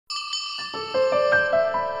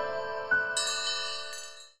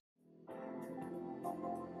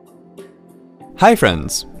Hi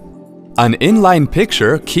friends! An inline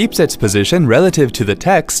picture keeps its position relative to the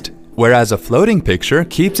text, whereas a floating picture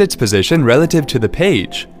keeps its position relative to the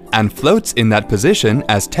page and floats in that position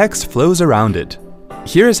as text flows around it.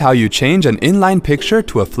 Here is how you change an inline picture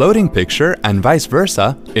to a floating picture and vice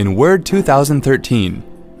versa in Word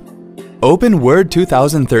 2013. Open Word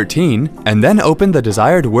 2013 and then open the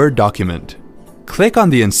desired Word document. Click on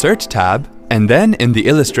the Insert tab and then in the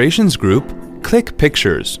Illustrations group, click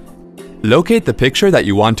Pictures. Locate the picture that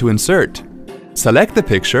you want to insert. Select the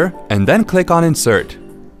picture and then click on Insert.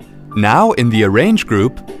 Now in the Arrange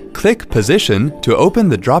group, click Position to open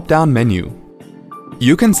the drop-down menu.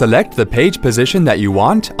 You can select the page position that you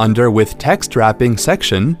want under With Text Wrapping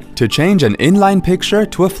section to change an inline picture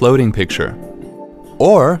to a floating picture.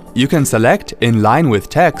 Or you can select Inline with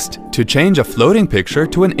Text to change a floating picture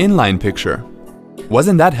to an inline picture.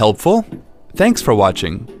 Wasn't that helpful? Thanks for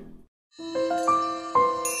watching.